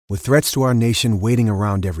With threats to our nation waiting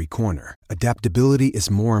around every corner, adaptability is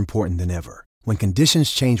more important than ever. When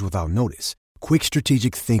conditions change without notice, quick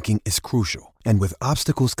strategic thinking is crucial. And with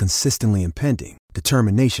obstacles consistently impending,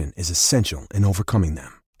 determination is essential in overcoming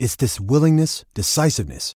them. It's this willingness,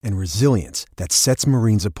 decisiveness, and resilience that sets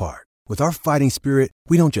Marines apart. With our fighting spirit,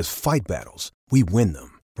 we don't just fight battles, we win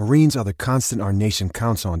them. Marines are the constant our nation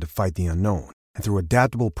counts on to fight the unknown. And through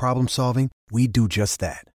adaptable problem solving, we do just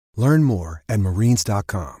that. Learn more at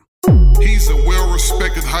marines.com. He's a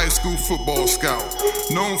well-respected high school football scout,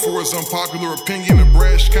 known for his unpopular opinion and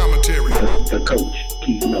brash commentary. The coach,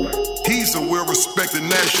 Keith Miller. He's a well-respected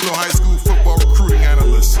national high school football recruiting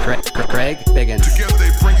analyst. Greg Biggins. Together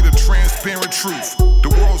they bring you the transparent truth, the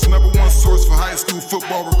world's #1 source for high school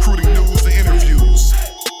football recruiting news and interviews.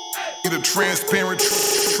 The transparent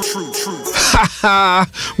truth. Ha ha!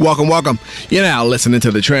 Welcome. You're now listening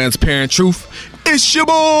to the Transparent Truth. It's your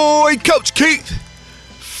boy, Coach Keith.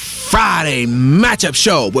 Friday matchup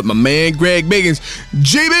show with my man Greg Biggins.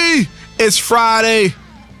 GB, it's Friday.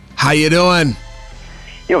 How you doing?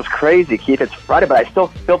 You know, it's crazy, Keith. It's Friday, but I still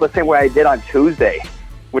feel the same way I did on Tuesday,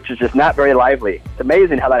 which is just not very lively. It's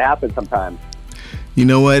amazing how that happens sometimes. You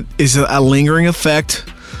know what? It's a lingering effect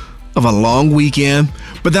of a long weekend,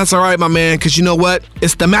 but that's all right, my man, because you know what?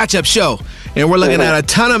 It's the matchup show, and we're looking at a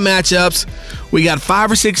ton of matchups. We got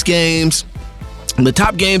 5 or 6 games. The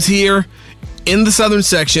top games here in the Southern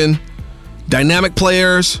section, dynamic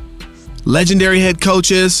players, legendary head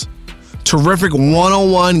coaches, terrific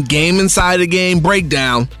one-on-one game inside the game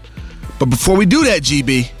breakdown. But before we do that,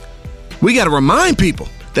 GB, we got to remind people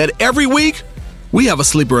that every week we have a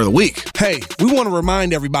Sleeper of the Week. Hey, we want to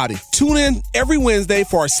remind everybody, tune in every Wednesday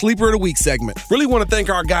for our Sleeper of the Week segment. Really want to thank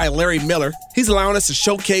our guy, Larry Miller. He's allowing us to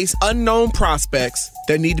showcase unknown prospects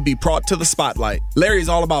that need to be brought to the spotlight. Larry is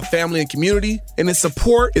all about family and community, and his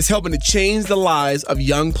support is helping to change the lives of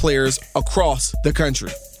young players across the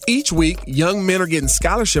country. Each week, young men are getting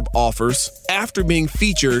scholarship offers after being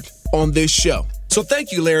featured on this show. So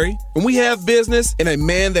thank you, Larry. When we have business and a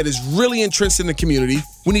man that is really entrenched in the community,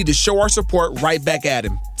 we need to show our support right back at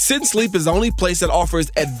him. Sit and Sleep is the only place that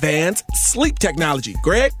offers advanced sleep technology.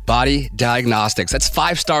 Greg? Body Diagnostics. That's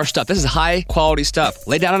 5-star stuff. This is high-quality stuff.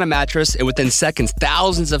 Lay down on a mattress, and within seconds,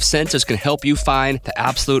 thousands of sensors can help you find the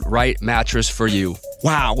absolute right mattress for you.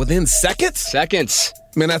 Wow, within seconds? Seconds.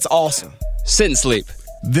 Man, that's awesome. Sit and Sleep.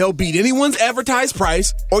 They'll beat anyone's advertised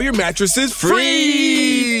price, or your mattress is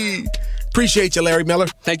free. Appreciate you, Larry Miller.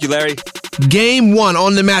 Thank you, Larry. Game 1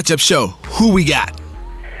 on the matchup show. Who we got?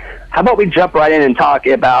 How about we jump right in and talk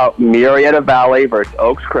about Marietta Valley versus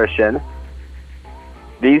Oaks Christian?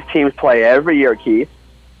 These teams play every year, Keith.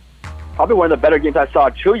 Probably one of the better games I saw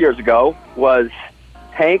 2 years ago was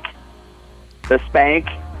Hank, the Spank,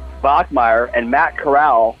 Bachmeyer, and Matt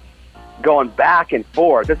Corral going back and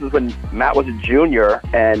forth. This is when Matt was a junior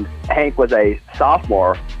and Hank was a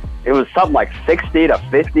sophomore. It was something like 60 to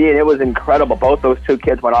 50, and it was incredible. Both those two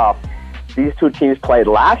kids went off. These two teams played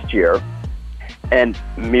last year, and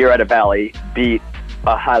Marietta Valley beat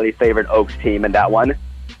a highly favored Oaks team in that one,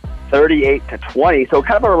 38-20. So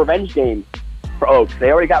kind of a revenge game for Oaks.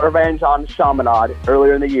 They already got revenge on Chaminade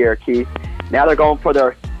earlier in the year, Keith. Now they're going for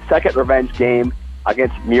their second revenge game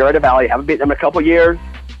against Marietta Valley. Haven't beaten them in a couple years.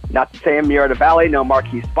 Not the same Marietta Valley. No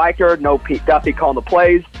Marquise Spiker. No Pete Duffy calling the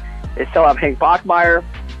plays. They still have Hank Bachmeyer.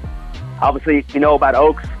 Obviously, you know about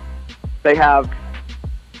Oaks. They have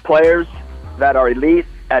players that are elite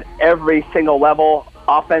at every single level,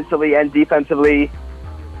 offensively and defensively.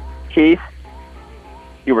 Keith,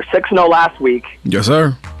 you were 6-0 last week. Yes,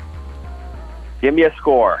 sir. Give me a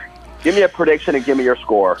score. Give me a prediction and give me your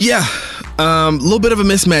score. Yeah, a little bit of a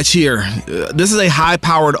mismatch here. This is a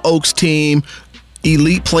high-powered Oaks team.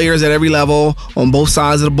 Elite players at every level on both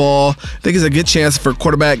sides of the ball. I think it's a good chance for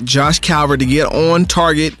quarterback Josh Calvert to get on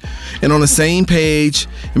target and on the same page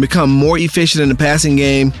and become more efficient in the passing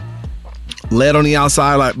game. Led on the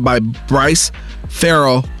outside by Bryce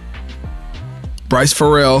Farrell. I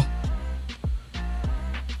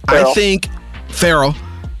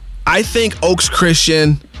think Oaks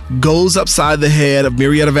Christian goes upside the head of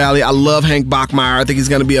Marietta Valley. I love Hank Bachmeyer. I think he's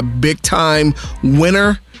going to be a big-time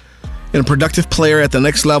winner and a productive player at the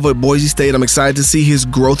next level at Boise State. I'm excited to see his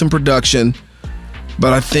growth and production.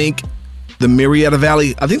 But I think the Marietta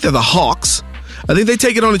Valley, I think they're the Hawks. I think they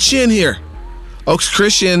take it on the chin here. Oaks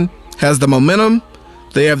Christian has the momentum.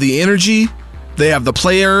 They have the energy. They have the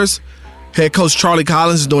players. Head coach Charlie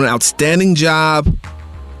Collins is doing an outstanding job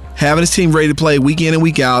having his team ready to play week in and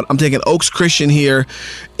week out. I'm taking Oaks Christian here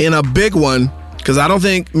in a big one because I don't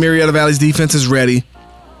think Marietta Valley's defense is ready.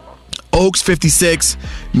 Oaks 56,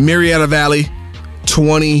 Marietta Valley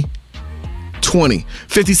 24. 20,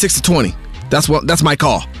 56-20. That's my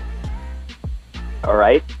call. All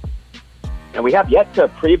right. And we have yet to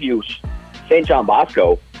preview St. John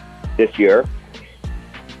Bosco this year.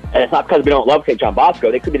 And it's not because we don't love St. John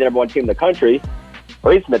Bosco. They could be the number one team in the country,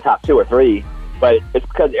 or at least in the top 2 or 3. But it's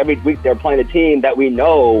because every week they're playing a team that we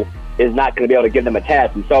know is not going to be able to give them a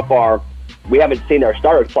test. And so far, we haven't seen their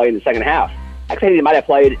starters play in the second half. Actually, they might have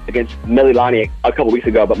played against Mililani a couple weeks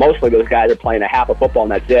ago, but mostly those guys are playing a half of football,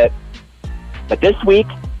 and that's it. But this week,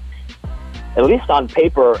 at least on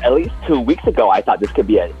paper, at least 2 weeks ago, I thought this could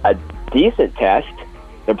be a decent test.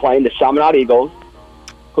 They're playing the Chaminade Eagles,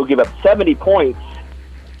 who give up 70 points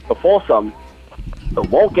to Folsom. It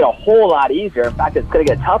won't get a whole lot easier. In fact, it's going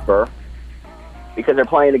to get tougher because they're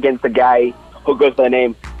playing against a guy who goes by the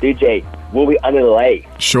name DJ Wooey Unilay.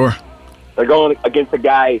 Sure. They're going against a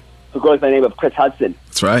guy who goes by the name of Chris Hudson.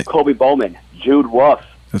 That's right. Kobe Bowman, Jude Wolf,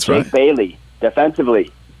 That's Jake right. Bailey.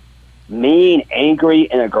 Defensively, mean, angry,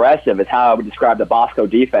 and aggressive is how I would describe the Bosco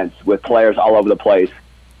defense with players all over the place.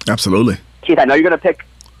 Absolutely. Keith, I know you're going to pick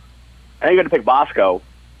Bosco.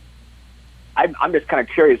 I'm just kind of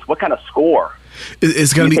curious, what kind of score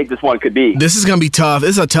It's do going you to be. think this one could be? This is going to be tough.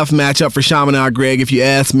 This is a tough matchup for Chaminade, Greg, if you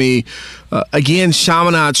ask me. Again,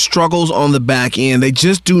 Chaminade struggles on the back end. They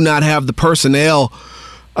just do not have the personnel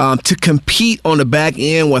to compete on the back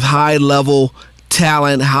end with high-level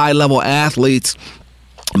talent, high-level athletes.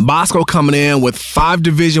 Bosco coming in with 5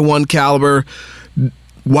 Division I caliber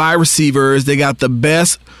wide receivers. They got the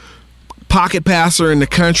best pocket passer in the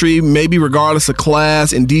country, maybe regardless of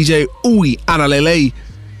class, and DJ Uwe Analele.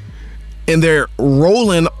 And they're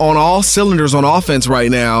rolling on all cylinders on offense right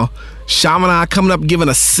now. Chaminade coming up giving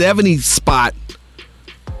a 70 spot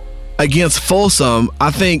against Folsom.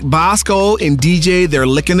 I think Bosco and DJ, they're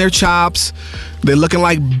licking their chops. They're looking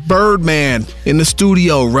like Birdman in the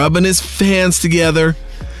studio, rubbing his hands together.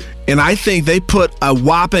 And I think they put a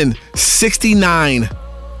whopping 69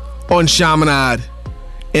 on Chaminade.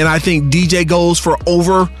 And I think DJ goes for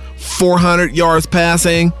over 400 yards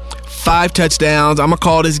passing, 5 touchdowns. I'm going to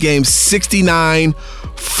call this game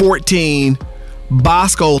 69-14.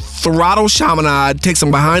 Bosco throttles Chaminade, takes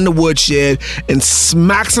them behind the woodshed, and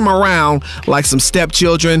smacks them around like some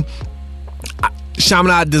stepchildren.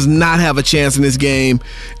 Chaminade does not have a chance in this game,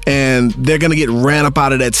 and they're going to get ran up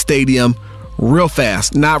out of that stadium real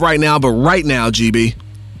fast. Not right now, but right now, GB.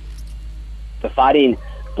 The Fighting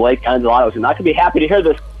Blake Anzalato is not going to be happy to hear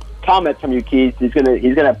this comment from you, Keith. He's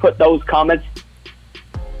gonna put those comments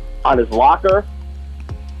on his locker.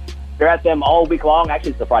 They're at them all week long.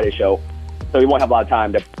 Actually, it's the Friday show, so he won't have a lot of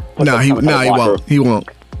time to put those comments on his locker. He won't.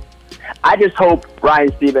 I just hope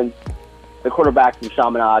Ryan Stevens, the quarterback from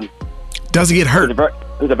Chaminade, doesn't get hurt.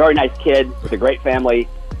 Who's a very nice kid with a great family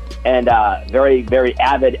and very, very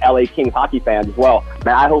avid LA Kings hockey fans as well.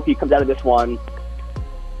 Man, I hope he comes out of this one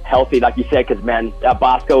healthy, like you said, because, man, that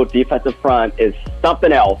Bosco defensive front is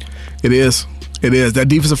something else. It is. That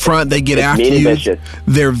defensive front, they get after you. Vicious.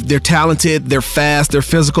 They're talented, they're fast, they're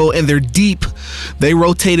physical, and they're deep. They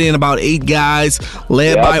rotate in about 8 guys,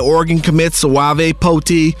 led by Oregon commit Suave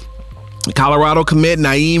Poti, Colorado commit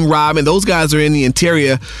Naeem Robin. Those guys are in the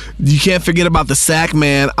interior. You can't forget about the sack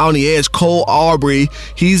man on the edge, Cole Aubrey.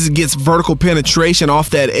 He gets vertical penetration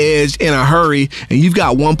off that edge in a hurry, and you've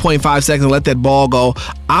got 1.5 seconds to let that ball go.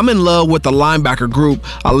 I'm in love with the linebacker group.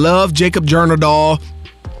 I love Jacob Jernadahl,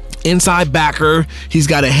 inside backer. He's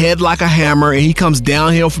got a head like a hammer, and he comes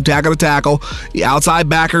downhill from tackle to tackle. The outside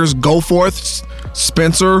backers, Goforth,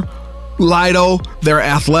 Spencer, Lido, they're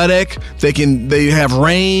athletic. They have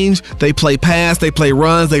range. They play pass. They play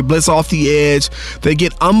runs. They blitz off the edge. They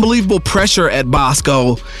get unbelievable pressure at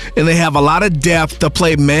Bosco, and they have a lot of depth to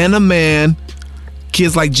play man-to-man.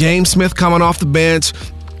 Kids like James Smith coming off the bench.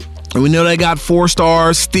 And we know they got 4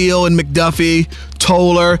 stars, Steele and McDuffie,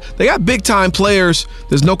 Toller. They got big-time players.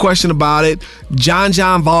 There's no question about it. John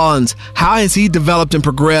Vaughns, how has he developed and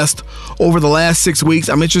progressed over the last 6 weeks?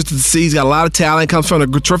 I'm interested to see. He's got a lot of talent. Comes from a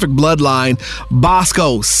terrific bloodline.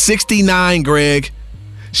 Bosco, 69, Greg.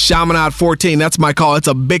 Chaminade, 14. That's my call. It's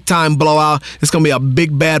a big-time blowout. It's going to be a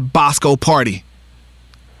big, bad Bosco party.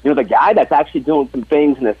 You know, the guy that's actually doing some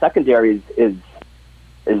things in the secondary is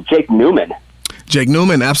Jake Newman. Jake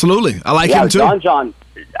Newman, absolutely. I like him too. John,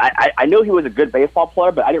 I knew he was a good baseball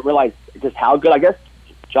player, but I didn't realize just how good. I guess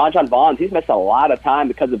John Vaughns, he's missed a lot of time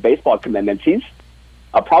because of baseball commitments. He's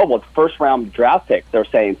a probable first-round draft pick, they're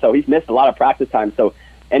saying, so he's missed a lot of practice time. So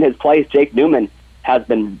in his place, Jake Newman has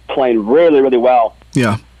been playing really, really well.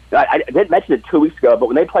 Yeah. I didn't mention it 2 weeks ago, but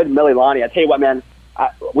when they played Mililani, I tell you what, man,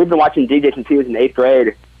 we've been watching DJ since he was in 8th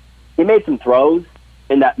grade. He made some throws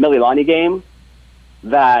in that Mililani game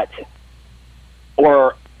that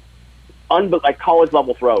were like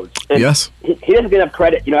college-level throws. And yes. He doesn't get enough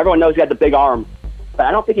credit. Everyone knows he got the big arm, but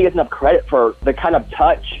I don't think he gets enough credit for the kind of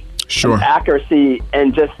touch, sure, and accuracy,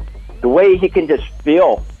 and just the way he can just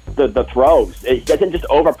feel the throws. It doesn't just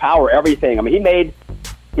overpower everything. I mean, he made,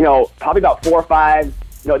 probably about 4 or 5,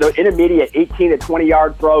 the intermediate 18 to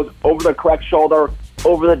 20-yard throws over the correct shoulder,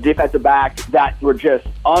 over the defensive back that were just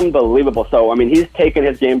unbelievable. So, I mean, he's taken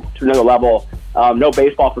his game to another level. No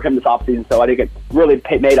baseball for him this offseason, so I think it really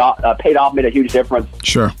paid off, made a huge difference.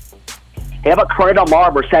 Sure. Hey, how about Corona Del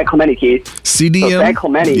Mar versus San Clemente, Keith? CDM. So San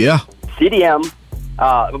Clemente. Yeah. CDM.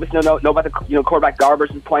 We know about the quarterback.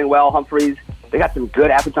 Garbers is playing well. Humphreys. They got some good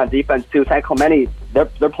athletes on defense too. San Clemente. They're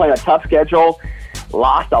playing a tough schedule.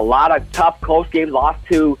 Lost a lot of tough, close games. Lost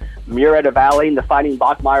to Murrieta Valley and the Fighting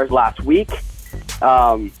Bachmeyers last week.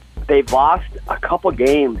 They've lost a couple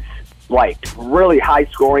games, like really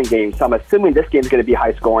high-scoring games. So I'm assuming this game is going to be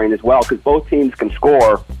high-scoring as well because both teams can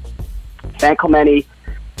score. San Clemente,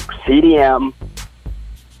 CDM,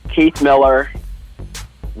 Keith Miller.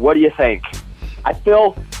 What do you think? I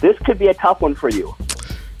feel this could be a tough one for you.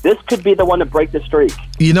 This could be the one to break the streak.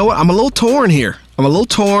 You know what? I'm a little torn here.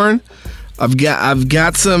 I've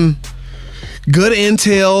got some good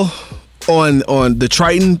intel on the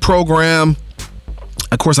Triton program.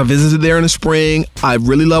 Of course, I visited there in the spring. I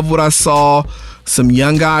really love what I saw. Some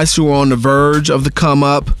young guys who are on the verge of the come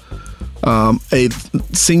up. A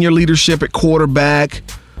senior leadership at quarterback.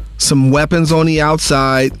 Some weapons on the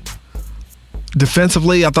outside.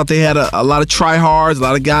 Defensively, I thought they had a lot of tryhards, a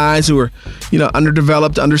lot of guys who are,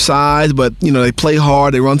 underdeveloped, undersized, but, they play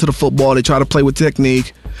hard. They run to the football. They try to play with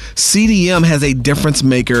technique. CDM has a difference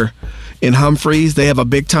maker in Humphreys. They have a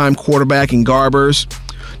big-time quarterback in Garbers.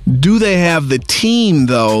 Do they have the team,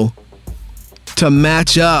 though, to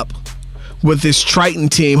match up with this Triton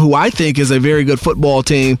team, who I think is a very good football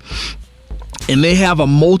team, and they have a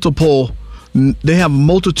multitude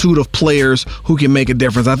of players who can make a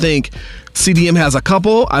difference. I think CDM has a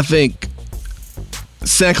couple. I think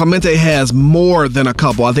San Clemente has more than a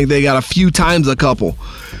couple. I think they got a few times a couple.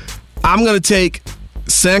 I'm going to take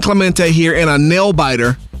San Clemente here in a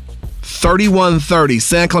nail-biter, 31-30.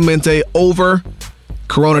 San Clemente over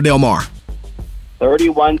Corona Del Mar.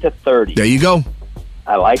 31-30. There you go.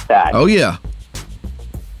 I like that. Oh, yeah.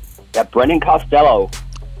 Yeah, Brendan Costello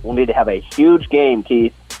will need to have a huge game,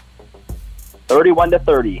 Keith.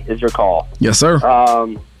 31-30 is your call. Yes, sir. How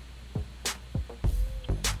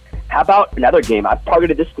about another game?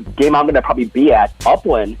 This game I'm going to probably be at.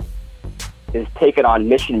 Upland is taking on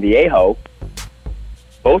Mission Viejo.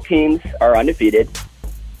 Both teams are undefeated.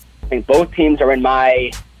 I think both teams are in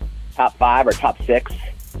my top 5 or top 6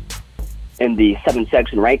 in the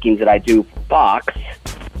 7-section rankings that I do Fox.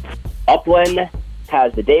 Upland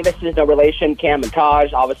has the Davises, no relation. Cam and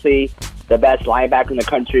Taj, obviously the best linebacker in the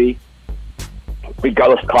country,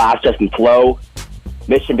 regardless of class, Justin Flo.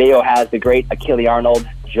 Mission Viejo has the great Achille Arnold,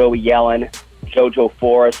 Joey Yellen, JoJo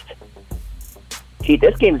Forrest. Gee,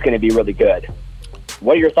 this game is going to be really good.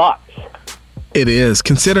 What are your thoughts? It is,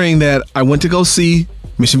 considering that I went to go see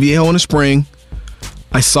Mission Viejo in the spring.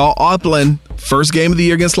 I saw Upland, first game of the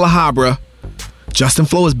year against La Habra. Justin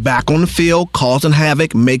Flo is back on the field, causing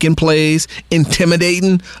havoc, making plays,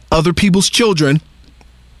 intimidating other people's children.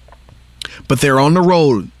 But they're on the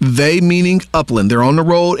road. They, meaning Upland, they're on the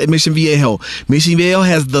road at Mission Viejo. Mission Viejo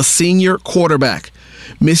has the senior quarterback.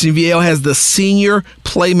 Mission Viejo has the senior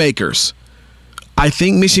playmakers. I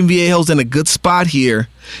think Mission Viejo's in a good spot here.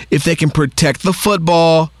 If they can protect the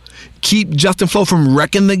football, keep Justin Flo from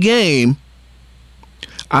wrecking the game,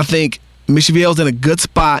 I think Mission Viejo's in a good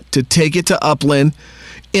spot to take it to Upland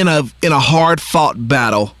in a hard-fought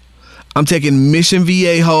battle. I'm taking Mission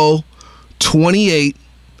Viejo 28,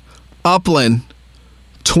 Upland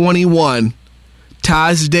 21.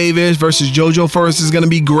 Taj Davis versus JoJo Forrest is going to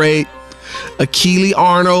be great. Achille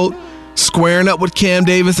Arnold squaring up with Cam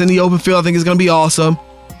Davis in the open field, I think is going to be awesome.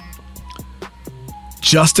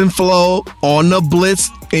 Justin Flo on the blitz,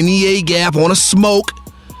 in the A-gap, on a smoke,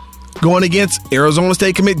 going against Arizona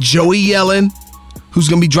State commit Joey Yellen, who's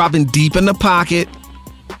going to be dropping deep in the pocket.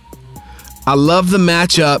 I love the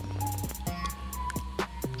matchup.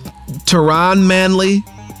 Teron Manley,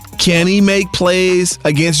 can he make plays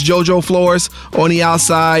against JoJo Flores on the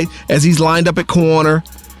outside as he's lined up at corner?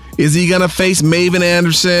 Is he going to face Maven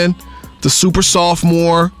Anderson, the super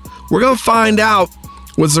sophomore? We're going to find out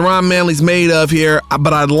what Teron Manley's made of here,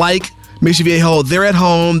 but I like Mission Viejo. They're at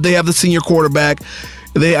home. They have the senior quarterback.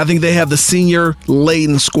 I think they have the senior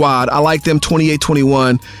laden squad. I like them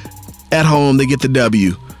 28-21. At home, they get the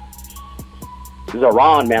W.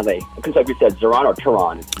 Zeron Manley. I couldn't say if you said Zeron or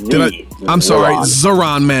Teron. I'm sorry,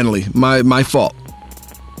 Zeron Manley. My fault.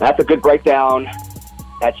 That's a good breakdown.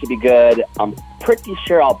 That should be good. I'm pretty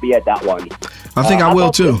sure I'll be at that one. I think I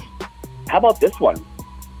will too. How about this one?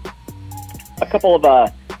 A couple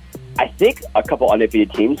of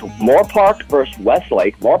undefeated teams. Moore Park versus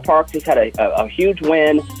Westlake. Moore Park just had a huge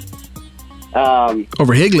win.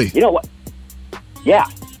 Over Higley. You know what? Yeah.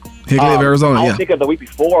 Higley of Arizona, I think of the week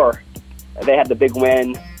before, they had the big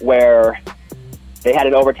win where they had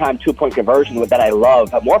an overtime 2-point conversion that I love.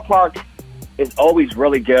 But Moore Park is always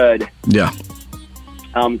really good. Yeah.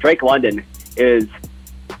 Drake London doesn't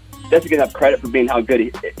get enough credit for being how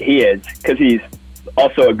good he is, because he's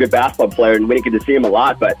also a good basketball player, and we didn't get to see him a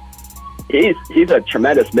lot, but he's a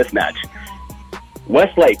tremendous mismatch.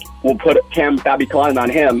 Westlake will put Cam Fabi-Kalani on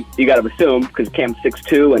him, you got to assume, because Cam's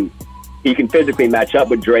 6'2", and he can physically match up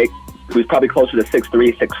with Drake, who's probably closer to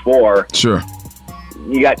 6'3", 6'4". Sure.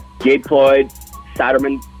 You got Gabe Floyd,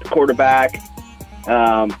 Satterman, the quarterback.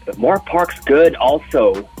 Moore Park's good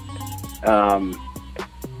also.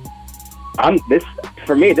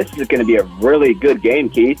 For me, this is going to be a really good game,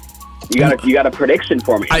 Keith. You got a prediction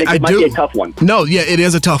for me? I think it might be a tough one. No, yeah, it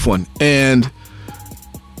is a tough one, and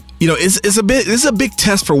this is a big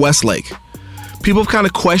test for Westlake. People have kind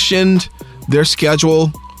of questioned their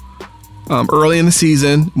schedule early in the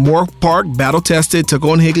season. Moore Park battle tested, took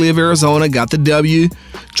on Higley of Arizona, got the W.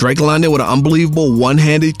 Drake London with an unbelievable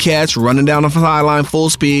one-handed catch, running down the sideline full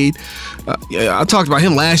speed. I talked about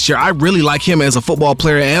him last year. I really like him as a football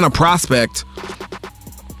player and a prospect.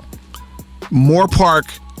 Moore Park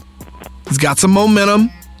has got some momentum.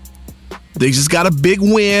 They just got a big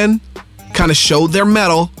win, kind of showed their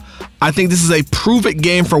mettle. I think this is a prove-it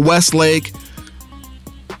game for Westlake.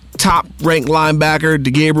 Top-ranked linebacker,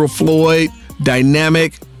 DeGabriel Floyd,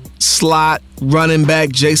 dynamic slot running back,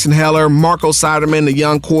 Jason Heller, Marco Siderman, the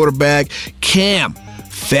young quarterback, Cam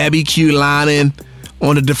Fabi-Kalani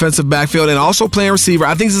on the defensive backfield, and also playing receiver.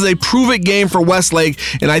 I think this is a prove-it game for Westlake,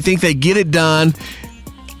 and I think they get it done.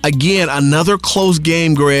 Again, another close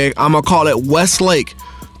game, Greg. I'm going to call it Westlake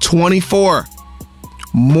 24,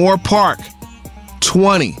 Moore Park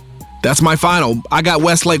 20. That's my final. I got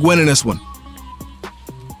Westlake winning this one.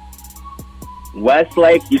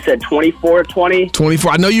 Westlake, you said 24-20?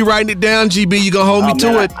 24. I know you're writing it down, GB. You're going to hold me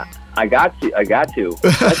to it. I got to.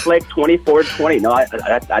 Westlake 24-20. No, I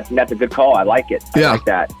think that's a good call. I like it. I like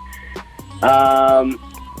that.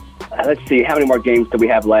 Let's see. How many more games do we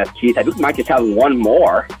have left, Keith? I think we might just have one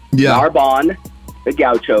more. Yeah. Narbonne, the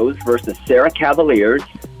Gauchos, versus Serra Cavaliers.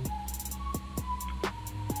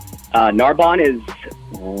 Narbonne is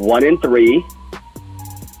 1-3.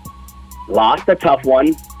 Lost a tough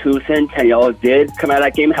one to Centennial. Did come out of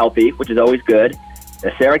that game healthy, which is always good.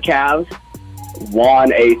 The Serra Cavs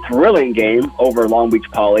won a thrilling game over Long Beach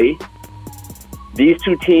Poly. These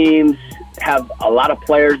two teams have a lot of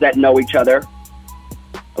players that know each other.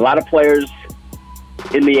 A lot of players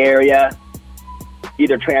in the area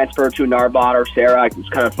either transfer to Narbonne or Serra. It's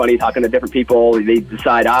kind of funny talking to different people. They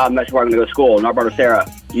decide, I'm not sure where I'm going to go to school, Narbonne or Serra.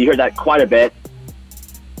 You hear that quite a bit.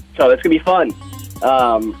 So it's going to be fun.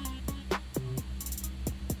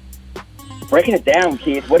 Breaking it down,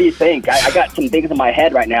 Keith, what do you think? I got some things in my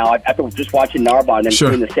head right now after just watching Narbonne and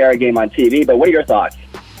seeing the Serra game on TV, but what are your thoughts?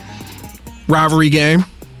 Rivalry game.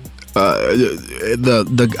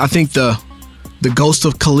 I think the ghost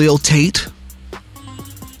of Khalil Tate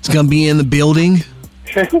is going to be in the building.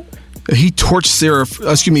 He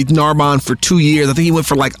torched Narbonne for 2 years. I think he went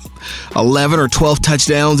for like 11 or 12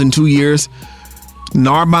 touchdowns in 2 years.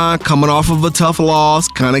 Narbonne coming off of a tough loss,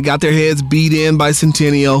 kind of got their heads beat in by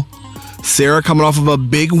Centennial. Serra coming off of a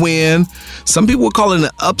big win. Some people would call it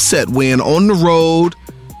an upset win on the road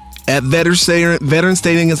at Veteran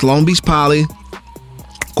Stadium against Long Beach Poly.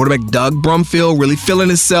 Quarterback Doug Brumfield really feeling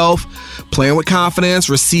himself, playing with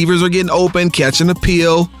confidence. Receivers are getting open, catching the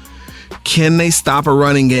peel. Can they stop a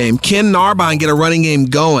running game? Can Narbonne get a running game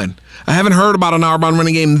going? I haven't heard about a Narbonne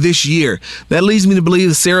running game this year. That leads me to believe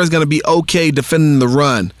that Serra's going to be okay defending the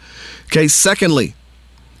run. Okay, secondly,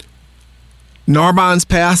 Narbonne's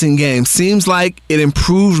passing game seems like it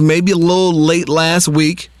improved maybe a little late last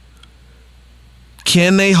week.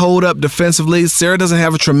 Can they hold up defensively? Serra doesn't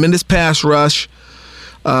have a tremendous pass rush,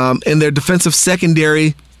 and their defensive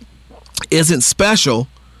secondary isn't special.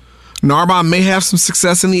 Narbonne may have some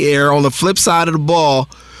success in the air. On the flip side of the ball,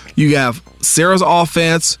 you have Serra's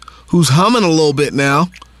offense, who's humming a little bit now,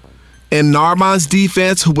 and Narbonne's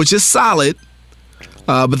defense, which is solid.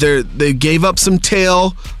 But they gave up some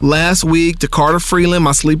tail last week to Carter Freeland,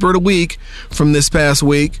 my sleeper of the week from this past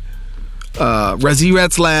week. Razzie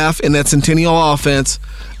Retzlaff and that Centennial offense.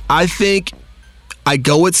 I think I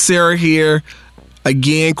go with Serra here.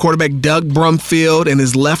 Again, quarterback Doug Brumfield and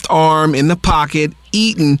his left arm in the pocket,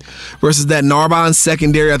 eaten versus that Narbonne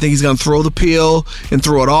secondary. I think he's going to throw the pill and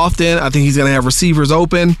throw it often. I think he's going to have receivers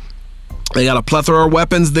open. They got a plethora of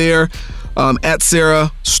weapons there. At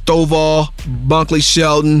Sarah, Stovall, Bunkley,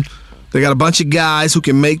 Shelton. They got a bunch of guys who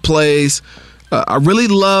can make plays. I really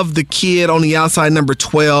love the kid on the outside, number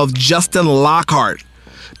 12, Justin Lockhart.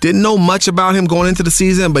 Didn't know much about him going into the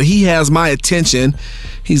season, but he has my attention.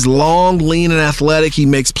 He's long, lean, and athletic. He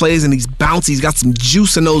makes plays, and he's bouncy. He's got some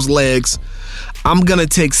juice in those legs. I'm going to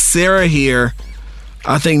take Sarah here.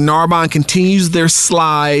 I think Narbonne continues their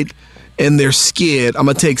slide and their skid. I'm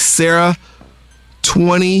going to take Sarah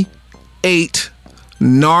 28,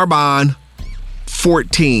 Narbonne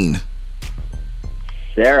 14.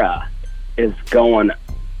 Sarah is going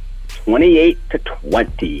 28-20.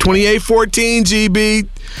 28-14, GB.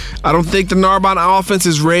 I don't think the Narbonne offense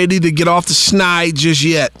is ready to get off the schneid just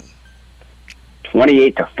yet.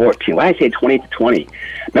 28-14. Why did I say 28-20?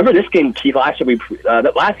 Remember this game, Keith? Last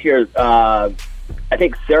year, I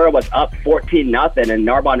think Sarah was up 14-0, and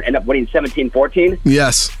Narbonne ended up winning 17-14.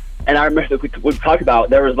 Yes. And I remember we talked about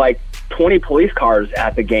there was like 20 police cars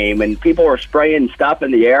at the game, and people were spraying stuff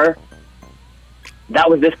in the air. That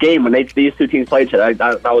was this game when these two teams played each other.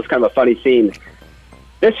 That was kind of a funny scene.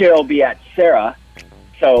 This year it'll be at Sarah,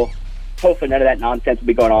 so hopefully none of that nonsense will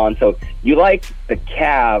be going on. So you like the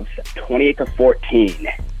Cavs 28-14.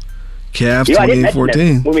 Cavs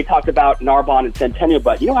 28-14. When we talked about Narbonne and Centennial,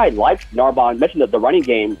 but I liked Narbonne. Mentioned the running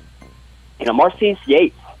game. Marcise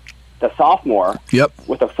Yates, the sophomore,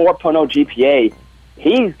 with a 4.0 GPA.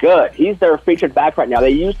 He's good. He's their featured back right now.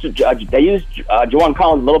 They used Juwan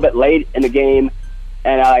Collins a little bit late in the game.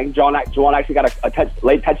 And Juwan actually got a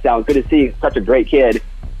late touchdown. Good to see. Such a great kid.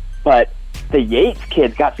 But the Yates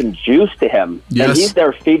kid's got some juice to him. Yes. And he's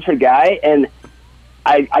their featured guy. And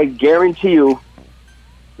I guarantee you,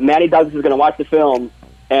 Matty Douglas is going to watch the film,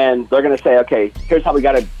 and they're going to say, okay, here's how we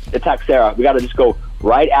got to attack Sarah. We got to just go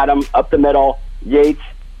right at him, up the middle, Yates.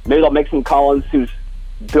 Maybe they'll make some Collins, who's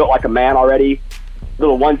built like a man already.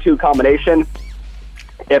 Little 1-2 combination.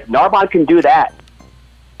 If Narbonne can do that,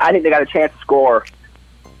 I think they got a chance to score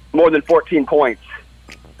more than 14 points,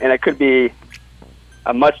 and it could be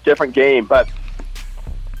a much different game. But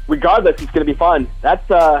regardless, it's going to be fun. That's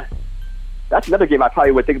another game I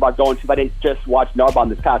probably would think about going to if I didn't just watch Narbonne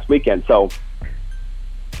this past weekend. So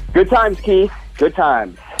good times, Keith. Good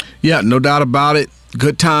times. Yeah, no doubt about it.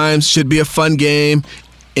 Good times. Should be a fun game.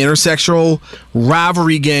 Intersectional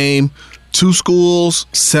rivalry game. Two schools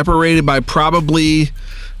separated by probably,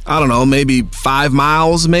 maybe 5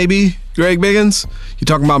 miles, maybe, Greg Biggins? You're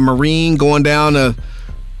talking about Marine going down to,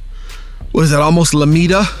 almost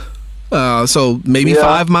Lameda? So maybe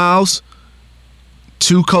 5 miles.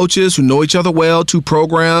 Two coaches who know each other well, two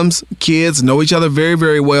programs, kids know each other very,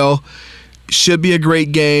 very well. Should be a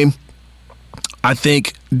great game. I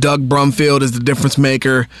think Doug Brumfield is the difference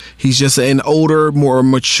maker. He's just an older, more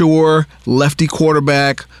mature lefty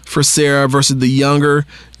quarterback for Sarah versus the younger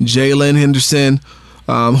Jalen Henderson,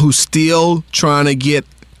 who's still trying to get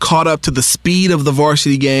caught up to the speed of the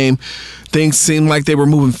varsity game. Things seem like they were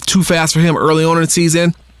moving too fast for him early on in the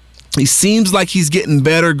season. He seems like he's getting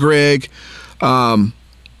better, Greg.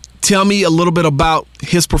 Tell me a little bit about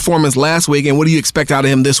his performance last week, and what do you expect out of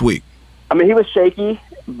him this week? I mean, he was shaky,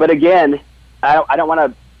 but again, I don't want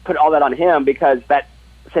to put all that on him because that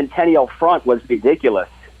Centennial front was ridiculous.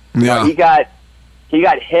 Yeah. He got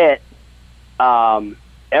hit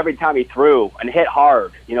every time he threw, and hit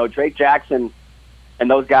hard. Drake Jackson and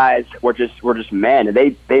those guys were just men, and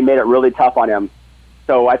they made it really tough on him.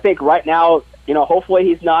 So I think right now, hopefully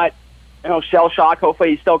he's not shell shocked.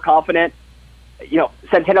 Hopefully he's still confident.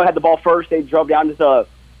 Centennial had the ball first. They drove down to the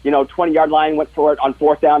 20-yard line, went for it on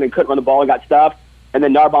 4th down, and couldn't run the ball and got stuffed. And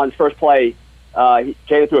then Narbonne's first play,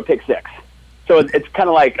 Jalen threw a pick 6. So it's kind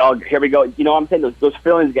of like, oh, here we go. What I'm saying? Those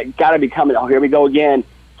feelings got to be coming. Oh, here we go again.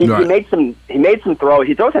 He made some throws.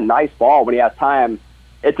 He throws a nice ball when he has time.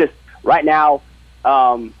 It's just right now,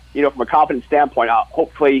 from a confidence standpoint,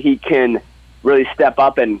 hopefully he can really step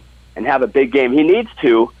up and have a big game. He needs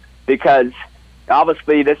to, because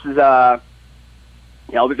obviously this is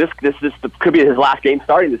this could be his last game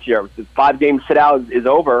starting this year. The 5-game sit out is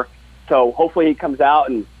over. So hopefully he comes out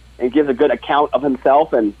and gives a good account of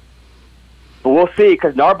himself. But we'll see,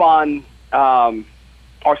 because Narbonne,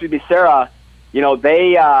 Sarah,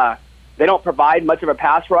 they don't provide much of a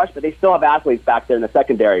pass rush, but they still have athletes back there in the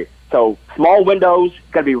secondary. So small windows,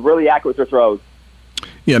 got to be really accurate with their throws.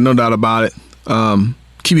 Yeah, no doubt about it.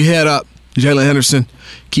 Keep your head up, Jalen Henderson.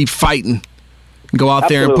 Keep fighting. Go out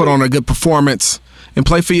there and put on a good performance and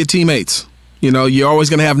play for your teammates. You know, you're always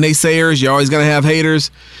going to have naysayers. You're always going to have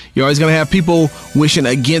haters. You're always going to have people wishing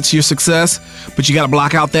against your success. But you got to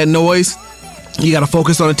block out that noise. You got to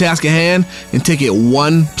focus on the task at hand and take it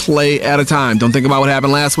one play at a time. Don't think about what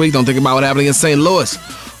happened last week. Don't think about what happened against St. Louis.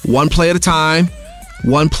 One play at a time,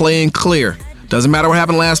 one play and clear. Doesn't matter what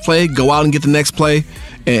happened last play. Go out and get the next play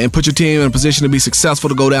and put your team in a position to be successful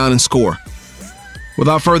to go down and score.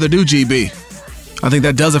 Without further ado, GB, I think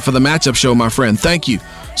that does it for the matchup show, my friend. Thank you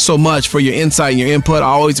so much for your insight and your input. I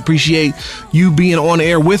always appreciate you being on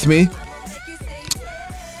air with me.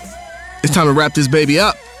 It's time to wrap this baby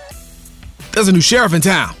up. There's a new sheriff in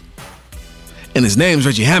town, and his name's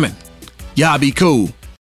Reggie Hammond. Y'all be cool.